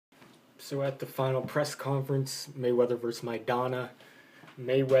So at the final press conference, Mayweather versus Maidana,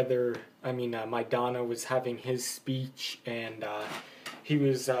 Maidana was having his speech, and he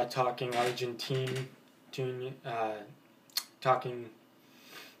was talking talking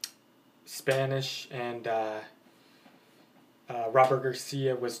Spanish, and Robert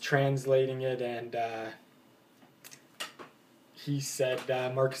Garcia was translating it, and he said,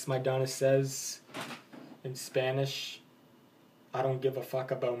 Marcus Maidana says in Spanish, "I don't give a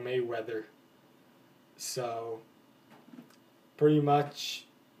fuck about Mayweather." So, pretty much,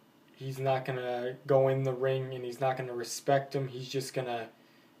 he's not gonna go in the ring and he's not gonna respect him. He's just gonna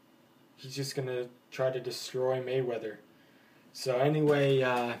try to destroy Mayweather. So anyway,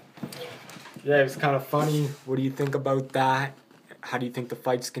 yeah, it was kind of funny. What do you think about that? How do you think the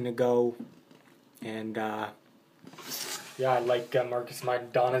fight's gonna go? And yeah, I like Marcus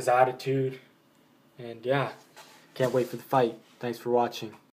Maidana's attitude. And yeah, can't wait for the fight. Thanks for watching.